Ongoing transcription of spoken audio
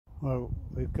Well,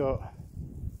 we've got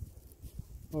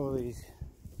all these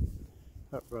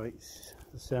uprights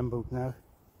assembled now,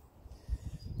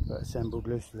 but assembled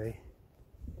loosely.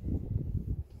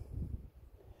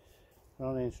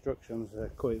 On the instructions they're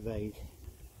quite vague.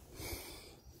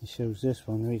 It shows this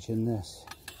one reaching this.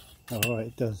 Oh right,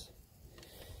 it does.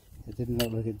 It didn't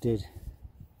look like it did.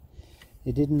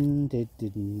 It didn't.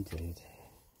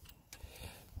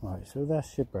 Right, so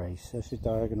that's your brace. That's your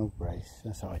diagonal brace.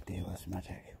 That's ideal. That's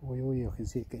magic. Oh, I can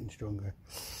see it getting stronger.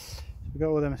 So we've got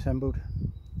all them assembled.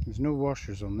 There's no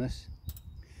washers on this.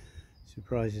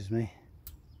 Surprises me.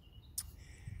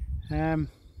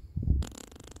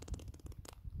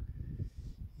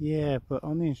 Yeah, but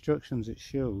on the instructions it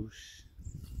shows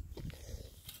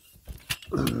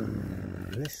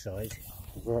this side,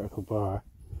 the vertical bar,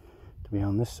 to be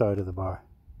on this side of the bar,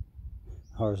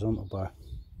 horizontal bar.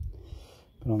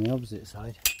 But on the opposite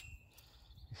side,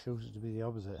 it shows it to be the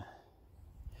opposite.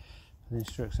 The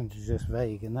instructions are just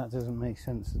vague, and that doesn't make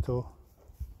sense at all.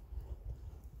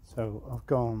 So I've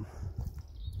gone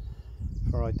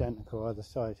for identical either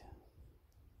side.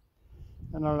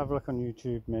 And I'll have a look on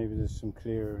YouTube, maybe there's some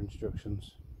clearer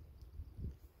instructions.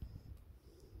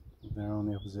 They're on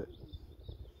the opposite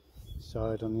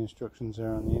side on the instructions,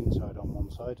 they're on the inside on one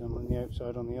side and on the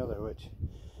outside on the other, which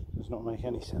does not make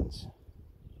any sense.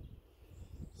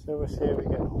 So we'll see how we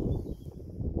get on.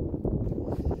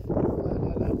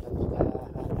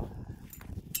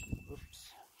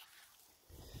 Oops.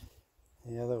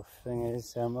 The other thing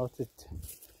is, I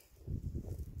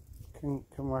couldn't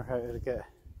work out how to get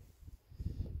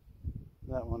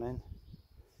that one in.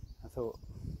 I thought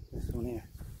this one here,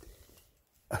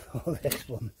 oh, this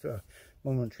one for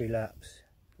momentary lapse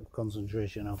of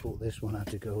concentration, I thought this one had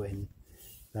to go in,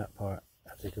 that part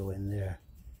had to go in there.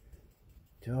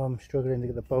 So I'm struggling to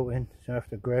get the bolt in, so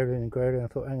after growling and growling I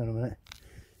thought, hang on a minute,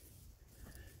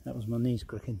 that was my knees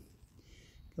clicking.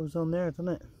 Goes on there, doesn't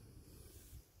it?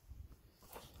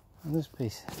 And this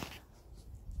piece.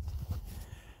 Not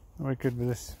very good with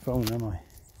this phone, am I?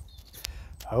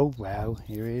 Oh wow,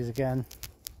 here he is again.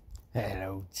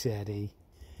 Hello Teddy.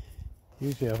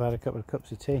 Usually I've had a couple of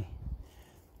cups of tea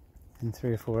in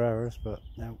 3 or 4 hours, but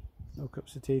no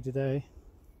cups of tea today.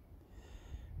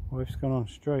 Wife's gone on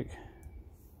strike.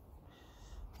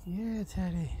 Yeah,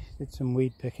 Teddy. Did some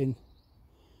weed picking.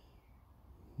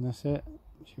 And that's it.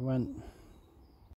 She went.